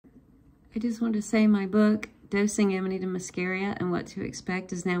I just want to say my book, Dosing Amanita Muscaria and What to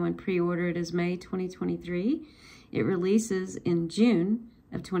Expect, is now in pre-order. It is May 2023. It releases in June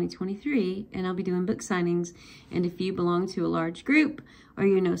of 2023, and I'll be doing book signings. And if you belong to a large group, or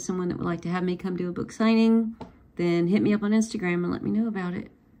you know someone that would like to have me come do a book signing, then hit me up on Instagram and let me know about it.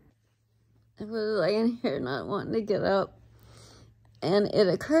 I was laying here not wanting to get up, and it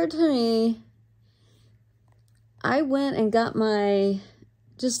occurred to me, I went and got my,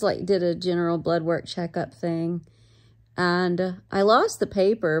 just like did a general blood work checkup thing, and I lost the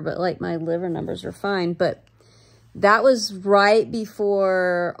paper, but like my liver numbers are fine. But that was right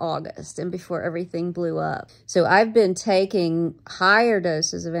before August and before everything blew up. So I've been taking higher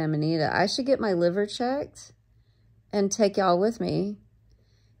doses of Amanita. I should get my liver checked and take y'all with me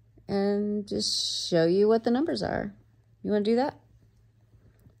and just show you what the numbers are. You want to do that?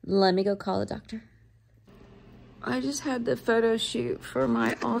 Let me go call the doctor. I just had the photo shoot for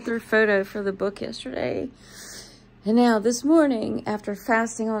my author photo for the book yesterday. And now this morning, after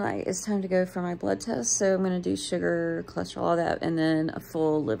fasting all night, it's time to go for my blood test. So I'm going to do sugar, cholesterol, all that, and then a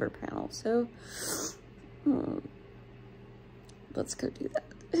full liver panel. So let's go do that.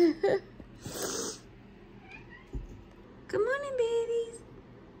 Good morning, babies.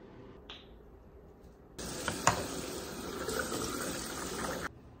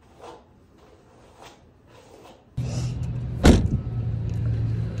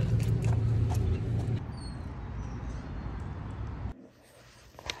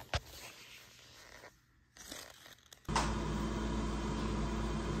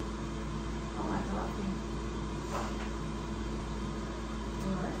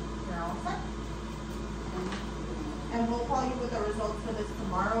 And we'll call you with the results for this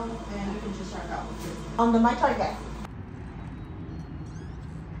tomorrow, and you can just check out. On the my target.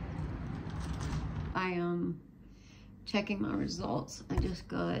 I am checking my results. I just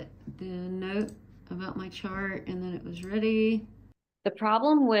got the note about my chart, and then it was ready. The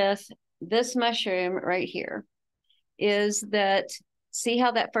problem with this mushroom right here is that, see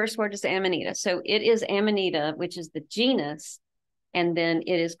how that first word is Amanita? So it is Amanita, which is the genus, and then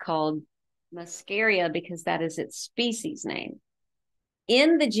it is called Muscaria because that is its species name.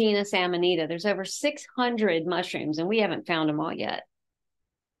 In the genus Amanita, there's over 600 mushrooms, and we haven't found them all yet.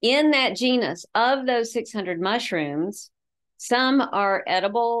 In that genus, of those 600 mushrooms, some are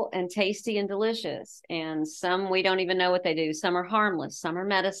edible and tasty and delicious, and some we don't even know what they do. Some are harmless, some are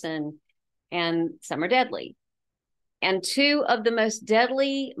medicine, and some are deadly. And two of the most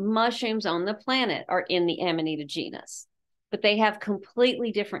deadly mushrooms on the planet are in the Amanita genus, but they have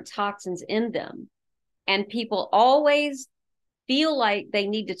completely different toxins in them. And people always feel like they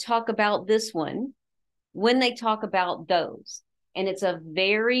need to talk about this one when they talk about those. And it's a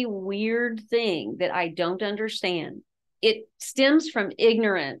very weird thing that I don't understand. It stems from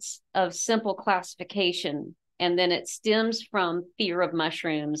ignorance of simple classification, and then it stems from fear of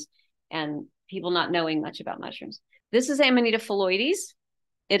mushrooms and people not knowing much about mushrooms. This is Amanita phalloides.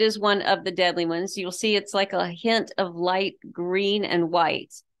 It is one of the deadly ones. You'll see it's like a hint of light green and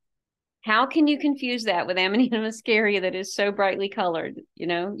white. How can you confuse that with Amanita muscaria that is so brightly colored? You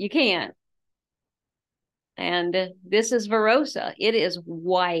know, you can't. And this is verosa. It is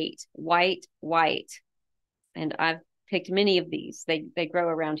white, white, white. And I've picked many of these. They grow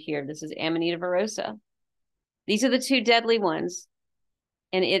around here. This is Amanita verosa. These are the two deadly ones.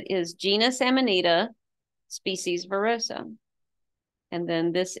 And it is genus Amanita, species verosa. And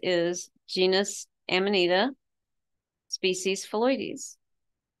then this is genus Amanita, species phalloides.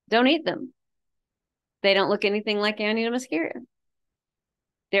 Don't eat them. They don't look anything like Amanita muscaria.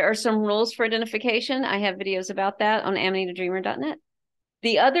 There are some rules for identification. I have videos about that on amanitadreamer.net.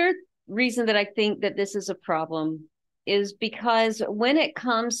 The other reason that I think that this is a problem is because when it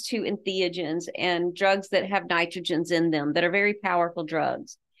comes to entheogens and drugs that have nitrogens in them that are very powerful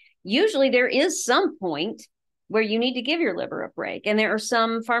drugs, usually there is some point where you need to give your liver a break. And there are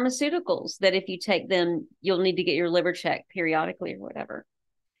some pharmaceuticals that if you take them, you'll need to get your liver checked periodically or whatever.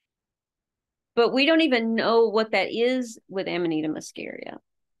 But we don't even know what that is with Amanita muscaria.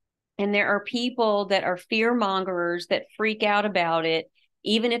 And there are people that are fear mongers that freak out about it,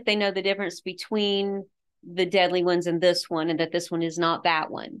 even if they know the difference between the deadly ones and this one, and that this one is not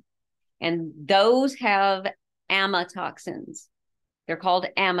that one. And those have amatoxins. They're called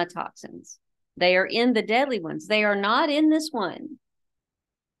amatoxins. They are in the deadly ones. They are not in this one.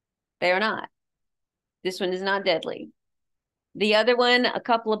 They are not. This one is not deadly. The other one, a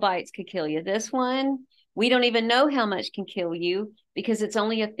couple of bites could kill you. This one, we don't even know how much can kill you because it's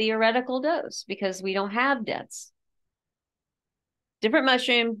only a theoretical dose because we don't have deaths. Different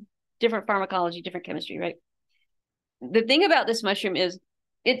mushroom, different pharmacology, different chemistry, right? The thing about this mushroom is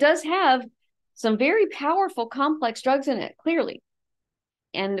it does have some very powerful complex drugs in it, clearly.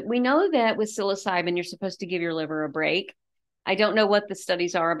 And we know that with psilocybin, you're supposed to give your liver a break. I don't know what the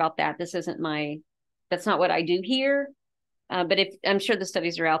studies are about that. That's not what I do here. But I'm sure the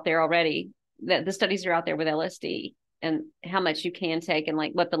studies are out there already, that the studies are out there with LSD and how much you can take and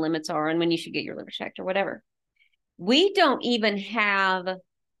like what the limits are and when you should get your liver checked or whatever. We don't even have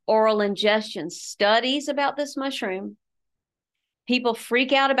oral ingestion studies about this mushroom. People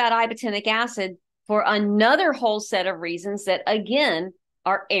freak out about ibotenic acid for another whole set of reasons that, again,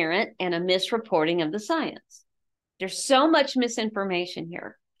 are errant and a misreporting of the science. There's so much misinformation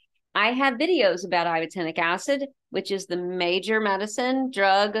here. I have videos about ibotenic acid, which is the major medicine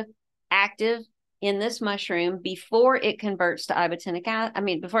drug active in this mushroom before it converts to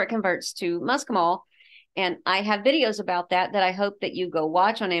before it converts to muscimol. And I have videos about that I hope that you go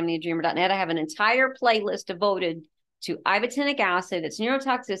watch on amanitadreamer.net. I have an entire playlist devoted to ibotenic acid, its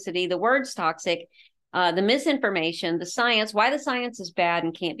neurotoxicity, the words toxic, the misinformation, the science, why the science is bad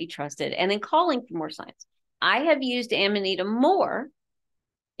and can't be trusted, and then calling for more science. I have used Amanita more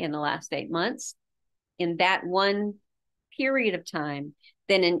in the last 8 months in that one period of time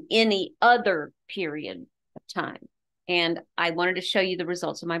than in any other period of time. And I wanted to show you the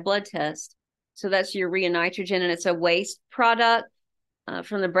results of my blood test. So that's urea nitrogen, and it's a waste product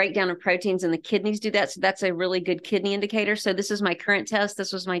from the breakdown of proteins in the kidneys do that. So that's a really good kidney indicator. So this is my current test.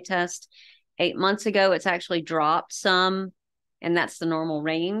 This was my test 8 months ago. It's actually dropped some, and that's the normal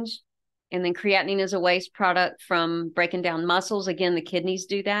range. And then creatinine is a waste product from breaking down muscles. Again, the kidneys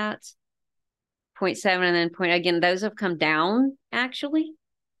do that. 0.7 and then again, those have come down actually.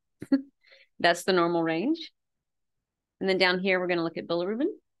 That's the normal range. And then down here, we're going to look at bilirubin.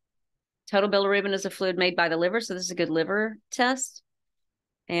 Total bilirubin is a fluid made by the liver. So this is a good liver test.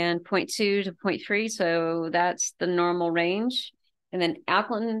 And 0.2 to 0.3. So that's the normal range. And then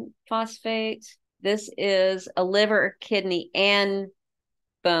alkaline phosphate. This is a liver, kidney, and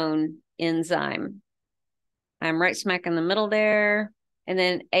bone enzyme. I'm right smack in the middle there. And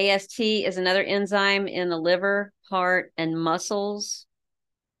then AST is another enzyme in the liver, heart, and muscles.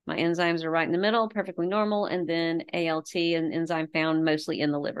 My enzymes are right in the middle, perfectly normal. And then ALT, an enzyme found mostly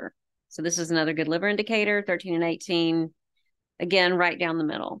in the liver. So this is another good liver indicator, 13 and 18. Again, right down the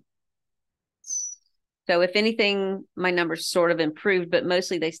middle. So if anything, my numbers sort of improved, but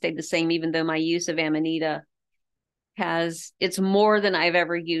mostly they stayed the same, even though my use of Amanita it's more than I've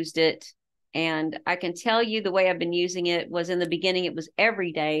ever used it. And I can tell you the way I've been using it was in the beginning, it was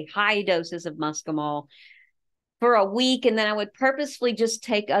every day, high doses of muscimol for a week. And then I would purposefully just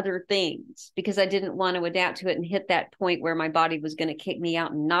take other things because I didn't want to adapt to it and hit that point where my body was going to kick me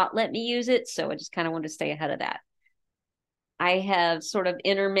out and not let me use it. So I just kind of wanted to stay ahead of that. I have sort of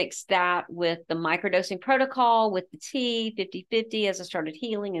intermixed that with the microdosing protocol, with the tea, 50-50, as I started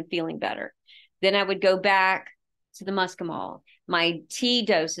healing and feeling better. Then I would go back to the muscimol. My tea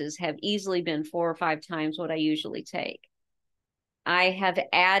doses have easily been 4 or 5 times what I usually take. I have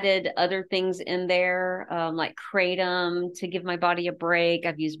added other things in there, like kratom to give my body a break.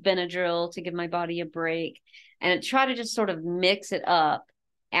 I've used Benadryl to give my body a break, and try to just sort of mix it up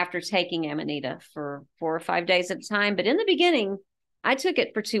after taking Amanita for 4 or 5 days at a time. But in the beginning, I took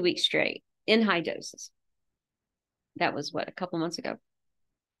it for 2 weeks straight in high doses. That was what, a couple months ago,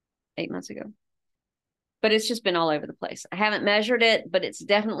 8 months ago. But it's just been all over the place. I haven't measured it, but it's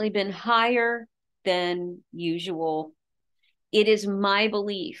definitely been higher than usual. It is my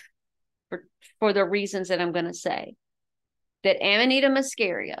belief, for the reasons that I'm going to say, that Amanita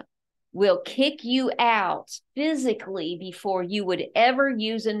muscaria will kick you out physically before you would ever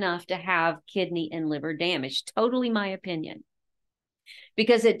use enough to have kidney and liver damage. Totally my opinion.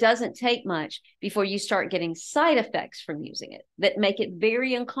 Because it doesn't take much before you start getting side effects from using it that make it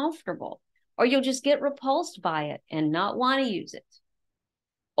very uncomfortable. Or you'll just get repulsed by it and not want to use it.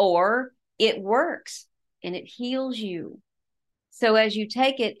 Or it works and it heals you. So as you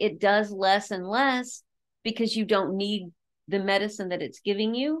take it, it does less and less because you don't need the medicine that it's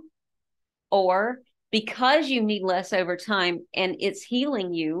giving you. Or because you need less over time and it's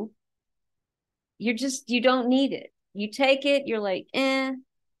healing you, you don't need it. You take it, you're like, eh.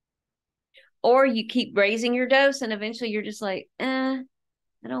 Or you keep raising your dose and eventually you're just like, I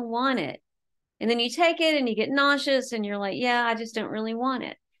don't want it. And then you take it and you get nauseous and you're like, yeah, I just don't really want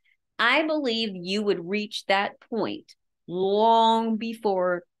it. I believe you would reach that point long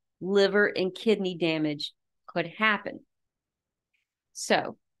before liver and kidney damage could happen.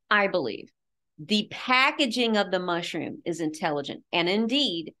 So I believe the packaging of the mushroom is intelligent. And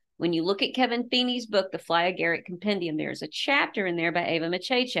indeed, when you look at Kevin Feeney's book, The Fly Agaric Compendium, there's a chapter in there by Ava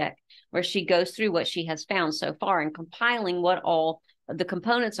Maciejczak where she goes through what she has found so far and compiling what all the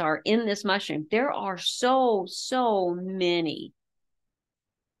components are in this mushroom. There are so many,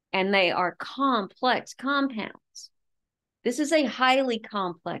 and they are complex compounds. This is a highly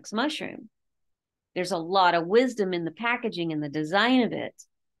complex mushroom. There's a lot of wisdom in the packaging and the design of it.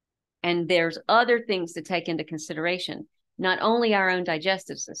 And there's other things to take into consideration, not only our own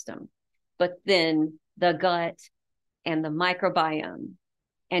digestive system, but then the gut and the microbiome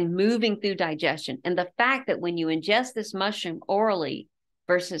and moving through digestion. And the fact that when you ingest this mushroom orally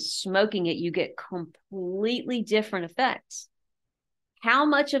versus smoking it, you get completely different effects. How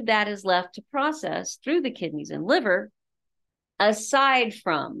much of that is left to process through the kidneys and liver, aside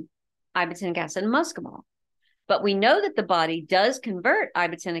from ibotenic acid and muscimol? But we know that the body does convert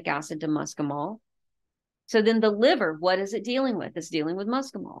ibotenic acid to muscimol. So then the liver, what is it dealing with? It's dealing with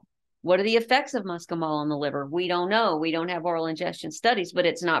muscimol. What are the effects of muscimol on the liver? We don't know. We don't have oral ingestion studies, but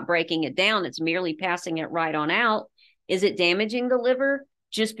it's not breaking it down. It's merely passing it right on out. Is it damaging the liver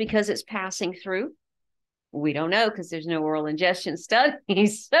just because it's passing through? We don't know because there's no oral ingestion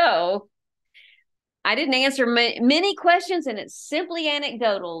studies. So I didn't answer many questions, and it's simply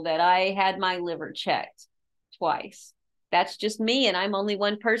anecdotal that I had my liver checked twice. That's just me, and I'm only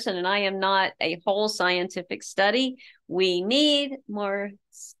one person, and I am not a whole scientific study. We need more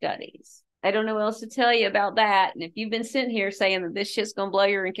studies. I don't know what else to tell you about that. And if you've been sitting here saying that this shit's going to blow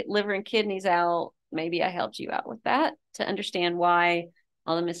your liver and kidneys out, maybe I helped you out with that to understand why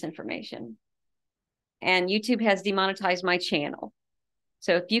all the misinformation. And YouTube has demonetized my channel.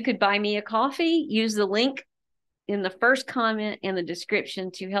 So if you could buy me a coffee, use the link in the first comment in the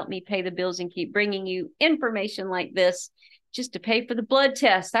description to help me pay the bills and keep bringing you information like this just to pay for the blood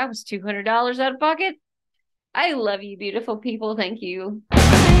test. That was $200 out of pocket. I love you, beautiful people. Thank you.